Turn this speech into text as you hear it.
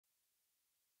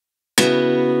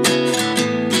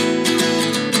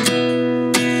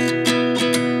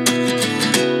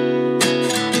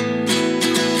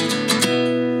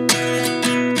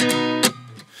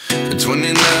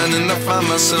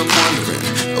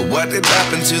what did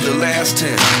happen to the last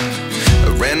 10? I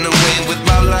ran away with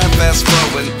my life, fast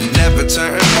forward, never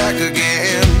turn back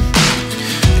again.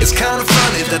 It's kind of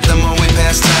funny that the more we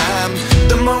pass time,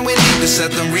 the more we need to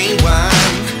set them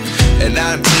rewind. And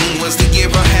 19 was the year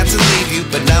I had to leave you,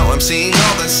 but now I'm seeing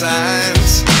all the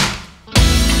signs.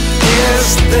 Is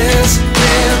this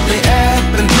really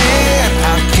happening?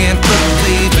 I can't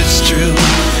believe it's true.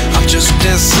 I'm just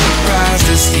as surprised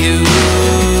as you.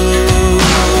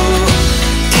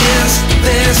 Is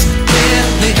this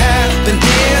really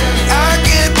happening? I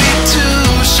can't be too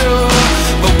sure,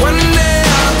 but one day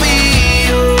I'll be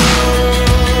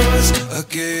yours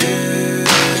again.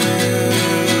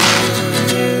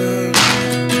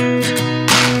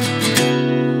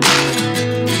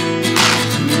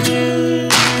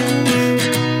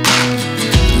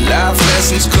 Life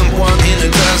lessons come one in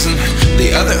a dozen. The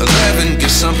other 11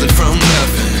 get something from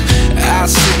nothing. I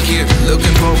sit here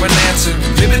looking for an answer.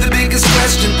 Maybe the biggest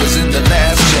question was in the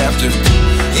last chapter.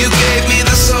 You gave me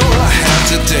the soul I have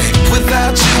today.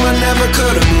 Without you I never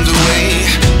could have moved away.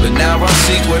 But now I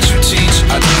see what you teach.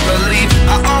 I do believe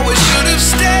I always should have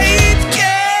stayed.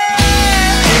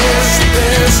 Yeah. Is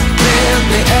this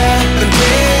really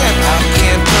happening? I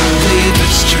can't believe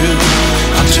it's true.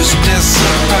 I'm just as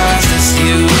surprised as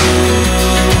you.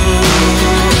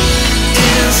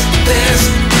 Is this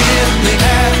really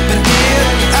happening?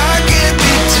 I can't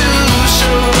be too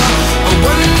sure, but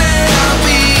one day I'll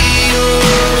be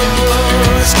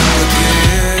yours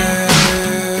again.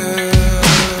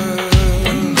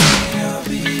 One day I'll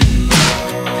be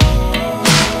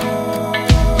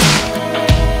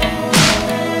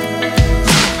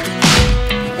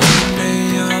One day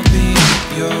I'll be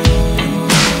yours.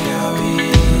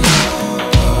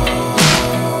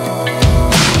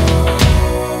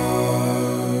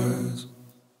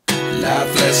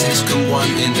 Life lessons come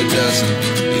one in a dozen.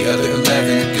 The other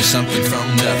 11 get something from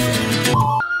nothing.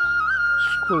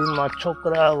 School में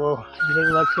छोकराओ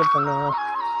રહેવા છે પણ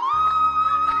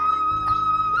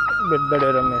બેડબડે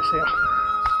રમે છે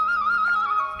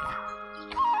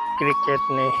cricket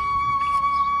ને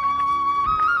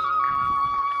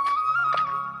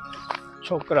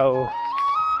છોકરાઓ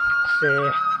છે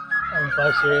આમ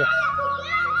પાસે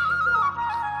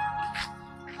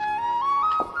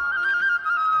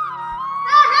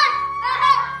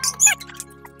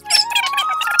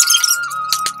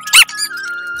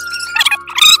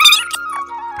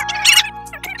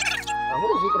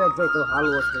તો હાલ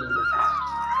વસ્તુ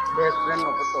બેસ્ટ ફ્રેન્ડ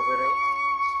નો ફોટો કર્યો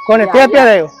કોને તે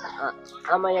પહેરાયો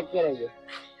આમાં એક પહેરાયો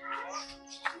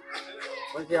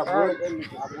પછી આ બોલ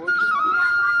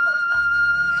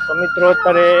તો મિત્રો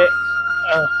અત્યારે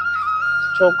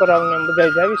છોકરાઓને બધા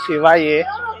જ આવી છે વાયે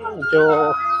જો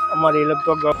અમારી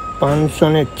લગભગ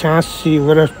 586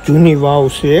 વર્ષ જૂની વાવ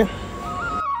છે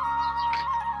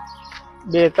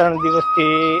 2-3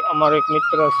 દિવસથી અમારો એક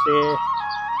મિત્ર છે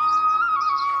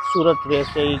सूरत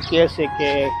रहते ही कहसे के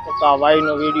वाई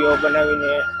नो वीडियो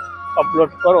बनावीने अपलोड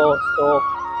करो तो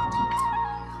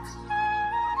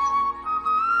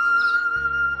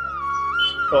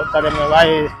अत्यारे मैं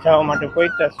वाई जवा माटे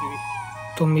पहुंचा छी।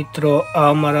 तो मित्रों आ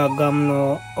अमारा गामनो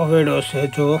अवेडो छे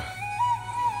जो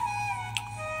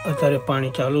अत्यारे पानी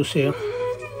चालू छे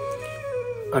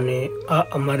अने आ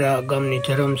अमारा गामनी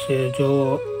झरम छे जो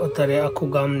अत्यारे आखू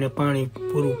गाम ने पानी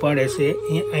पूरू पाड़े छे।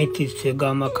 અહીંથી જ છે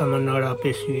ગામ આખામાં નળ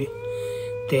આપે છે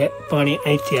તે પાણી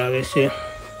અહીંથી આવે છે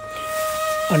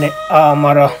અને આ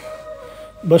અમારા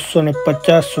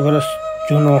 250 વર્ષ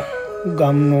જૂનો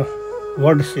ગામનો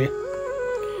વડ છે।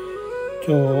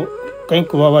 જો કંઈક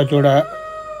વાવાઝોડા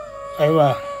આવ્યા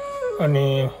અને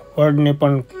વડને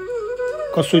પણ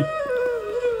કશું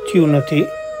થયું નથી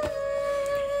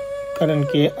कारण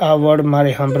के आ वड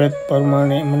मारे सांभळत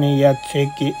प्रमाणे मने याद छे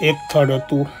कि एक थड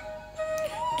हतुं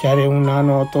ज्यारे हूँ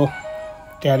नानो हतो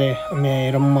त्यारे अमे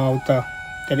रमवा आवता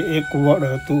त्यारे एक वड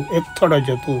हतुं एक थड ज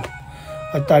हतुं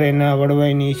अत्यारे एना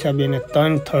वडवाईनी हिसाबे ने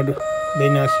 3 थड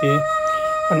बन्या छे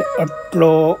अने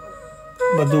आटलो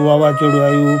बधुं वावाझोडुं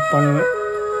आव्युं पण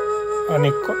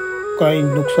आने कई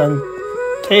नुकसान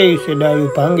थयुं छे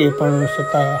डाळियुं भांगे पण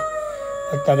छतां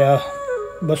अत्यारे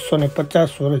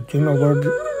 250 वर्ष जूनो वड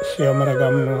से अमरा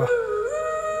गामनो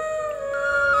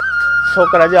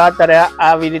छोकरा जो आतरे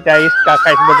आवी रीते हिचका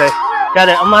खाय बधाय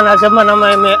त्यारे अमाना जमानामां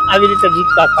अमे आवी रीते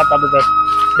हिचका खाता बधाय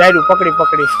डायरू पकड़ी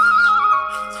पकड़ी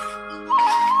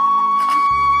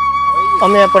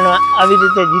अमे पण आवी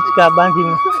रीते हिचका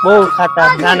बांधीने बहु खाता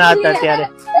नाना हता त्यारे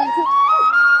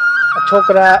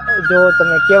छोकरा जो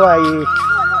तमे केवा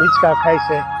हिचका खाय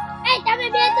छे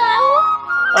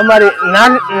अमारी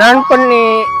नानपणनी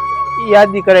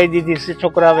यादी कराई दीधी से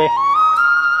छोकरावे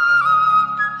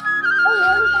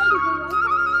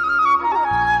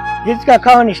હિંચકા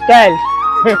ખાવાની સ્ટાઇલ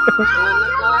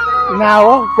ના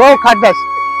હો બહુ ખાધા છે.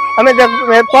 અમે તો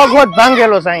પગ હોત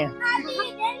ભાંગેલો છે અહીંયા.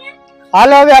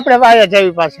 હાલો હવે આપણે વાયા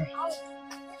જવી પાસે.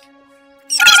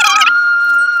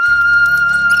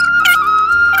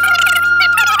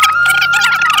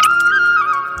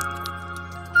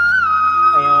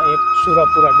 અહીંયા એક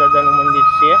સુરાપુરા દાદાનું મંદિર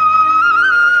છે.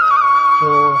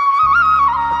 જો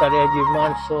અત્યારે હજી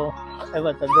માણસો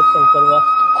આવ્યા હતા દર્શન કરવા.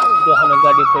 જો અમે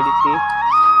ગાડી પડી હતી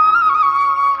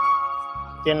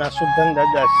તેના સુધન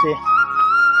દાદા છે.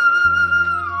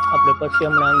 આપણે પછી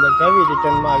હમણાં અંદર જાવી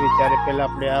રિટર્નમાં આવી ત્યારે પહેલાં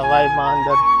આપણે આ વાયમાં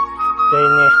અંદર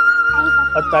જઈને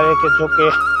અત્યારે કે જો કે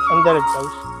અંદર જ જાઉં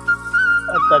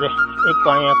અત્યારે એક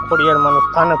અહીંયા ખોડિયારમાંનું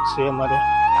સ્થાનક છે અમારે.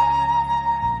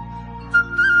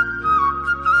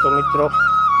 તો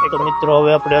મિત્રો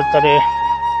હવે આપણે અત્યારે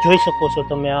જોઈ શકો છો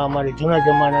તમે આ અમારી જૂના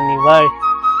જમાનાની વાય.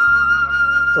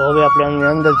 તો હવે આપણે એમની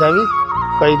અંદર જાવી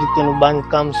કઈ રીતેનું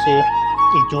બાંધકામ છે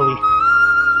એ જોવી.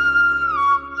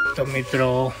 તો મિત્રો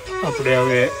આપણે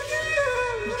હવે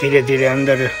ધીરે ધીરે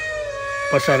અંદર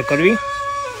પસાર કરવી.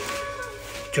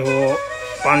 જો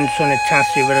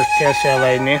 586 વર્ષ થયા છે આ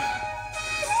વાયને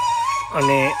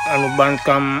અને આનું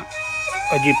બાંધકામ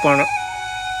હજી પણ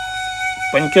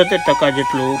 75%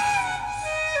 જેટલું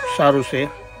સારું છે.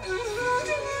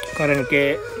 કારણ કે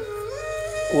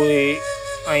કોઈ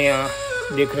અહીંયા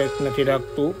દેખરેખ નથી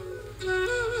રાખતું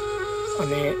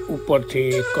અને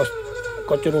ઉપરથી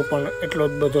કચરો પણ એટલો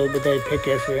જ બધો બધા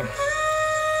ફેંકે છે.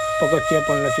 પગથિયા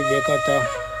પણ નથી દેખાતા.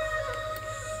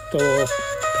 તો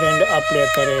ફ્રેન્ડ આપણે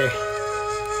અત્યારે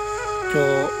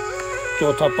જો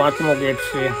 4-5મો ગેટ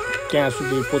છે ત્યાં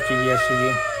સુધી પહોંચી ગયા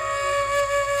છીએ.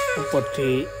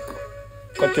 ઉપરથી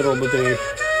કચરો બધો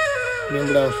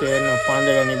લીમડાઓ છે અને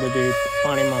પાંદડાની બધી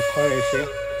પાણીમાં ખરે છે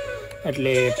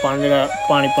એટલે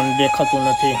પાણી પણ દેખાતું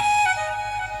નથી.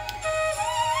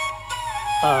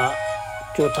 આ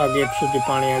 4થા ગેટ સુધી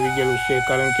પાણી આવી ગયેલું છે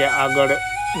કારણ કે આગળ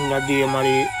નદી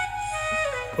અમારી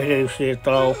ભરેલું છે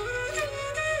તળાવ.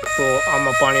 તો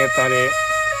આમાં પાણી અત્યારે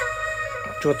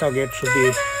 4થા ગેટ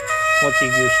સુધી પહોંચી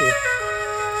ગયું છે.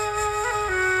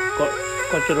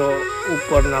 કચરો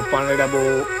ઉપરના પાંદડા બહુ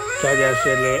ઝાઝા છે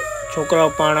એટલે છોકરાઓ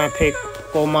પાણા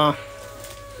ફેંકોમાં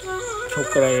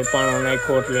છોકરાએ પાણો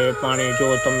નાખ્યો એટલે પાણી જો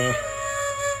તમે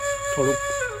થોડુંક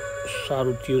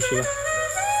સારું થયું છે.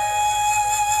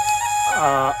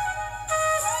 આ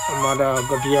અમારા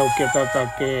ગઢિયાઓ કહેતા હતા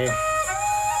કે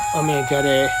અમે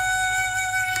જ્યારે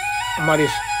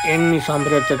અમારી એમની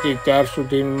સાંભળત હતી ત્યાર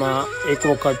સુધીમાં એક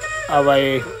વખત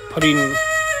આવાએ ફરીને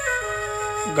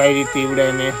ગાયરી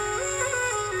તીવડાઈને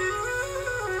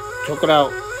છોકરાઓ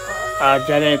આ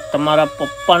જ્યારે તમારા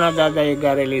પપ્પાના દાદાએ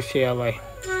ગારેલી છે આવાય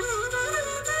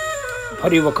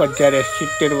ફરી વખત જ્યારે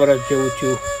 70 વર્ષ જેવું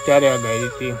થયું ત્યારે આ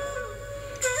ગાયરી હતી.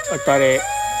 અત્યારે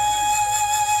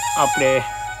આપણે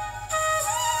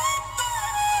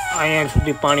અહીંયા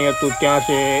સુધી પાણી હતું ત્યાં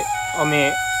છે અમે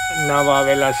નાવા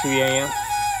આવેલા છીએ. અહીંયા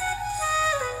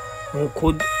હું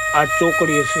ખુદ આ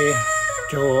ચોકડીએ છે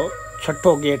જો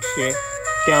 6થો ગેટ છે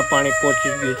ત્યાં પાણી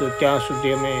પહોંચી ગયું હતું ત્યાં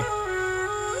સુધી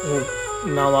હું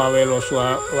નાવા આવેલો છું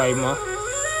આ વાયમાં.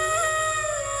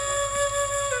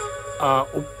 આ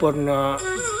ઉપરના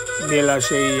બેલા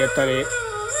છે એ અત્યારે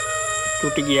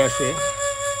તૂટી ગયા છે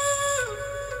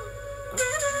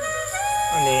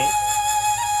અને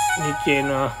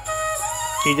નીચેના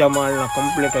 3જા માળના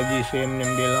કમ્પ્લેટ હજી છે એમને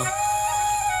બેલા.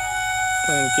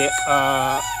 કારણ કે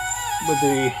આ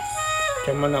બધું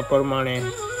જમાના પ્રમાણે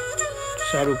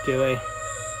સારું કહેવાય.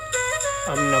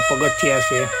 આમના પગથિયા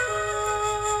છે.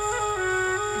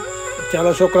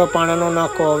 ચાલો છોકરા પાણાનો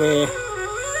નાખો. હવે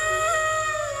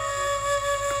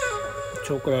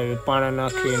છોકરાએ પાણા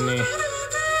નાખીને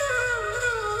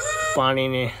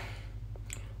પાણીને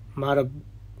માર્ગ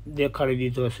દેખાડી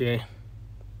દીધો છે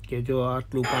કે જો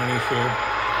આટલું પાણી છે.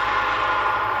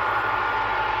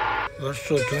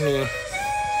 વર્ષો જૂની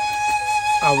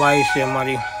આ વાય છે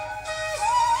અમારી.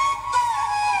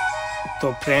 તો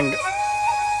ફ્રેન્ડ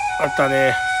અત્યારે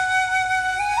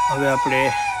હવે આપણે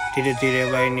ધીરે ધીરે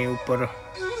વાયની ઉપર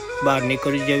બહાર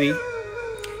નીકળી જવી.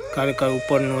 કારણ કે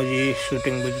ઉપરનું હજી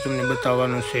શૂટિંગ બધું તમને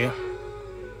બતાવવાનું છે.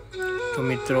 તો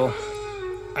મિત્રો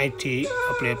અહીંથી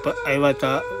આપણે આવ્યા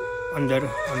હતા અંદર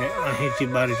અને અહીંથી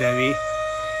બહાર જાવી.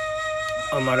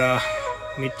 અમારા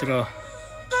મિત્ર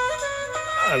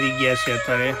આવી ગયા છે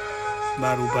અત્યારે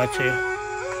બહાર ઊભા છે.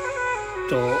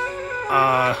 તો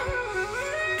આ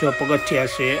જો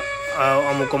પગથિયા છે આ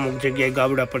અમુક જગ્યાએ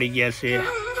ગાબડા પડી ગયા છે.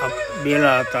 આ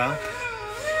બેલા હતા.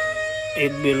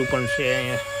 એક બેલું પણ છે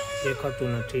અહીંયા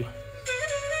દેખાતું નથી.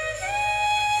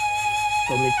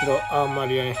 તો મિત્રો આ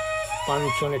અમારી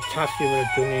 586 વર્ષ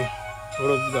જૂની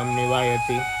વડોદ ગામની વાય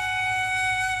હતી.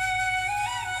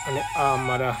 અને આ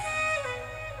અમારા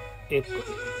એક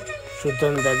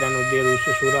સુધન દાદાનું દેરું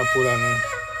છે સુરાપુરાનું.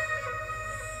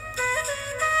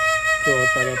 તો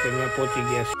અત્યારે આપણે ત્યાં પહોંચી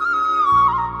ગયા છે.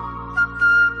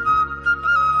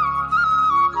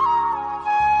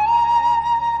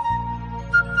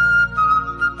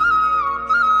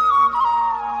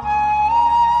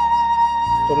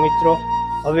 તો મિત્રો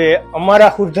હવે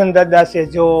અમારા સુરધન દાદા છે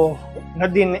જો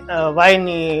નદી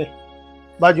વાયની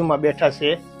બાજુમાં બેઠા છે,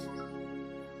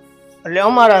 એટલે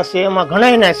અમારા છે એમાં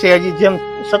ઘણાયના છે હજી જેમ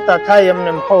સત્તા થાય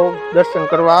એમને દર્શન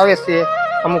કરવા આવે છે,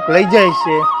 અમુક લઈ જાય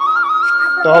છે.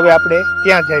 તો હવે આપણે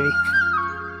ત્યાં જઈએ.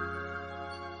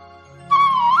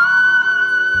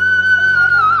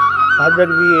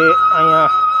 ભાદરવીએ અહીંયા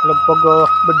લગભગ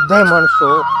બધા માણસો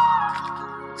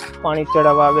પાણી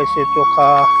ચડાવવા આવે છે,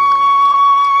 ચોખા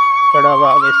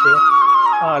ચડાવવા આવે છે.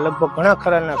 હા, લગભગ ઘણા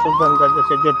ખરાના સુરધન દાદા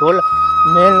છે. જે ઢોલા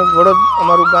મેન વડોદ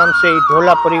અમારું ગામ છે એ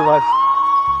ઢોલા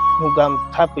પરિવારનું ગામ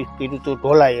સ્થાપિત કર્યું હતું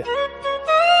ઢોલાએ,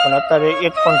 પણ અત્યારે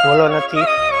એક પણ ઢોલો નથી.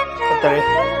 અત્યારે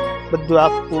બધું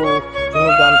આખું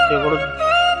જૂનું ગામ છે વડોદ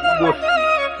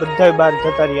બધા બહાર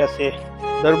જતા રહ્યા છે.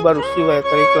 દરબારો સિવાય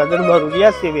અત્યારે એકલા દરબારો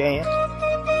રહ્યા છે અહીંયા,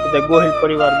 બધા ગોહિલ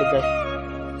પરિવાર બધા.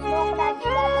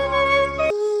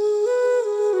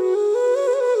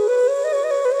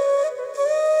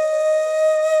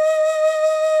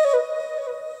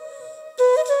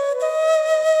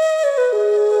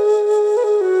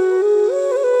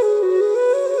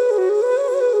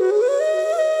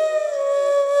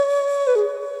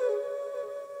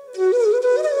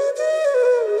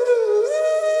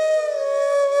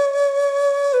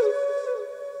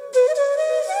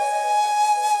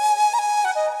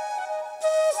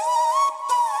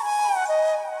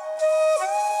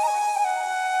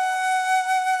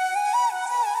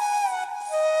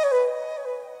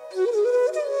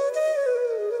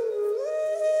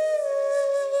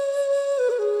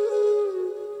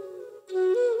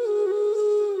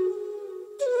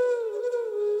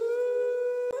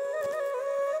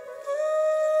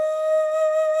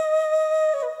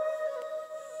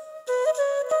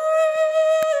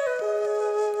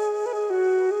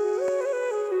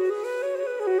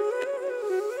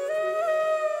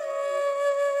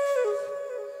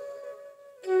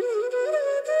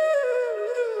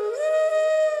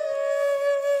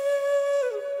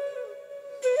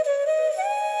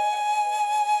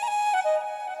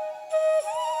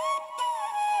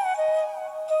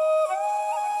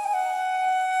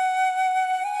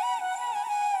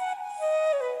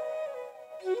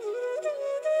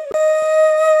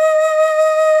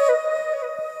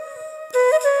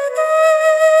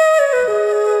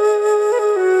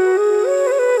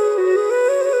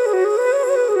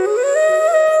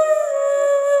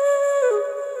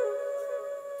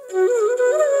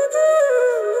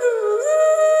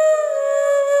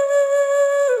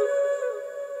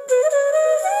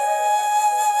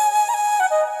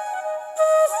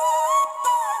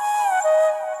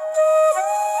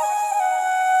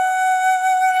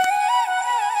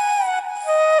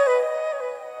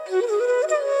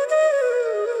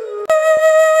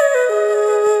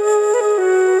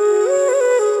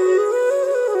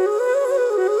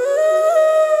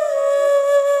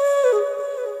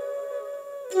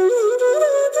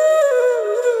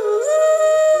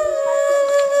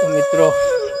 મિત્રો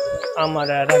આ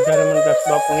મારા રાજા રમણદાસ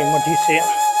બાપુની મઢી છે.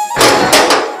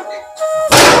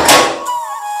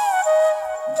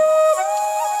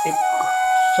 એક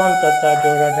સંત હતા જો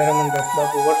રાજા રમણદાસ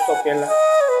બાપુ વર્ષો પહેલા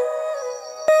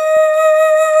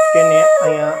તેને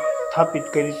અહીંયા સ્થાપિત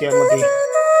કરી છે આ મઢી.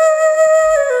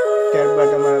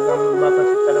 ત્યારબાદ અમારા ગામ બાપા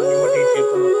સીતારામની મઢી છે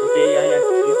તે અહીંયા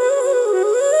છે.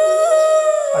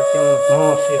 આ તેમનો ઘણો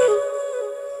છે,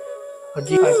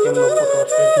 હજી આ તેમનો ફોટો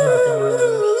છે જૂના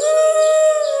જમાનાનો.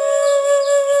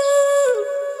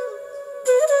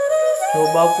 જો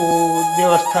બાપુ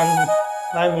દેવસ્થાન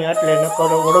કાયમી એટલે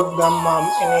નકર વડોદ ગામમાં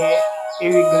એને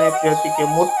એવી ગણતરી હતી કે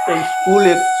મોટી સ્કૂલ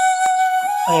એક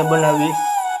અહીંયા બનાવી,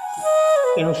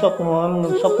 એનું સપનું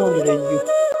એમનું સપનું જ રહી ગયું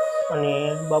અને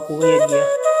બાપુ વહી ગયા.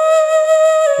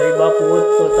 જો એ બાપુ હોત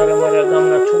તો ત્યારે મારા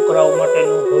ગામના છોકરાઓ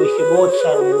માટેનું ભવિષ્ય બહુ જ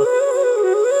સારું હોત,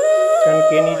 કારણ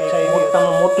કે એની ઈચ્છા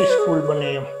મોટામાં મોટી સ્કૂલ બને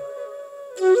એમ.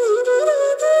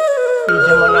 એ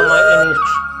જમાનામાં એની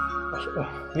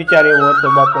વિચાર એવો હતો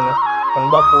બાપુને, પણ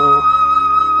બાપુ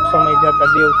સમય જતા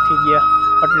દેવ થઈ ગયા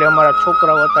એટલે અમારા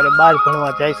છોકરાઓ અત્યારે બહાર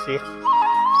ભણવા જાય છે.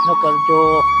 નકર જો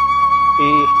એ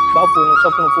બાપુનું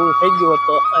સપનું પૂરું થઈ ગયું હોત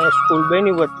તો અહીંયા સ્કૂલ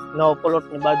બની હોત. નવા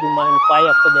પ્લોટની બાજુમાં એને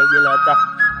પાયા ખોદાઈ ગયેલા હતા.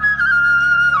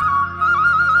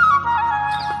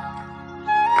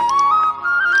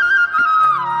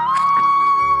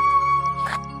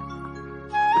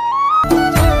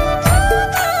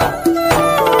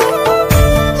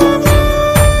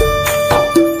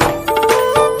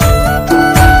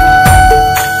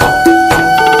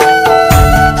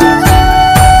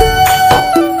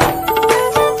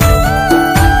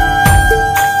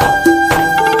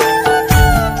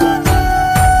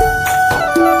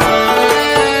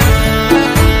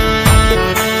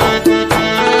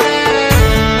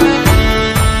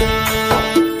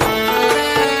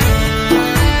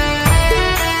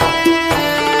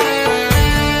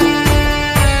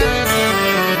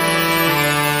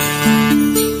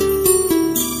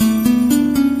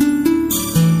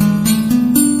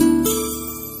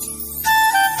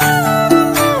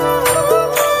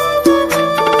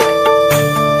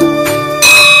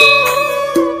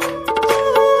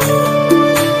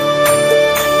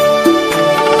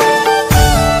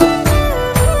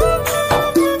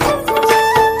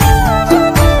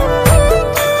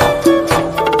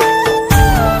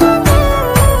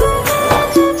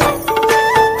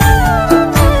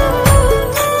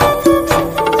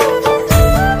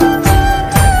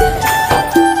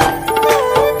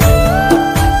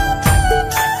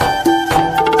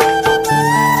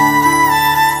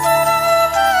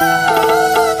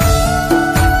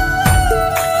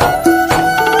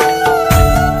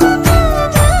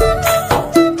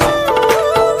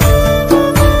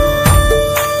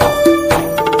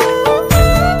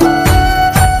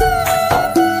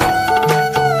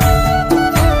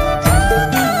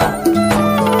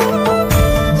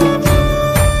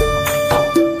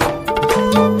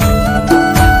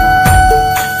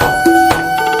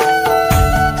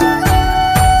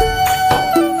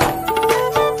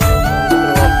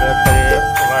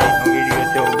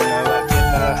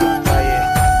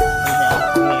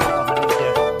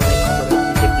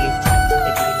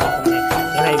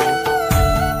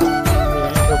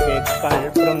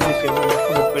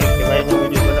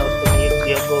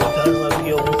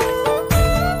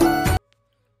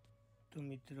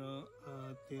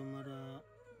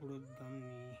 વડોદ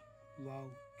ગામની વાવ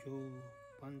જો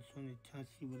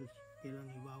 586 વર્ષ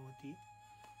પહેલાંની વાવ હતી.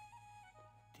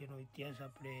 તેનો ઇતિહાસ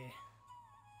આપણે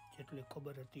જેટલી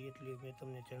ખબર હતી એટલી મેં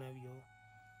તમને જણાવ્યો.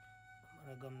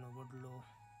 અમારા ગામનો વડલો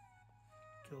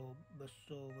જો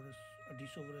 200 વર્ષ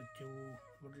 250 વર્ષ જેવું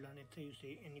વડલાને થયું છે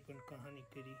એની પણ કહાની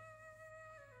કરી.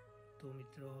 તો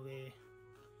મિત્રો હવે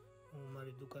હું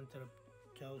મારી દુકાન તરફ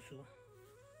જાઉં છું.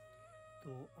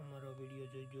 તો અમારો વિડીયો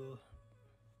જોઈજો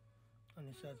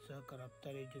અને સાથ સહકાર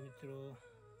આપતા રહેજો મિત્રો.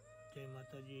 જય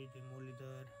માતાજી, જય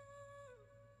મુરલીધર.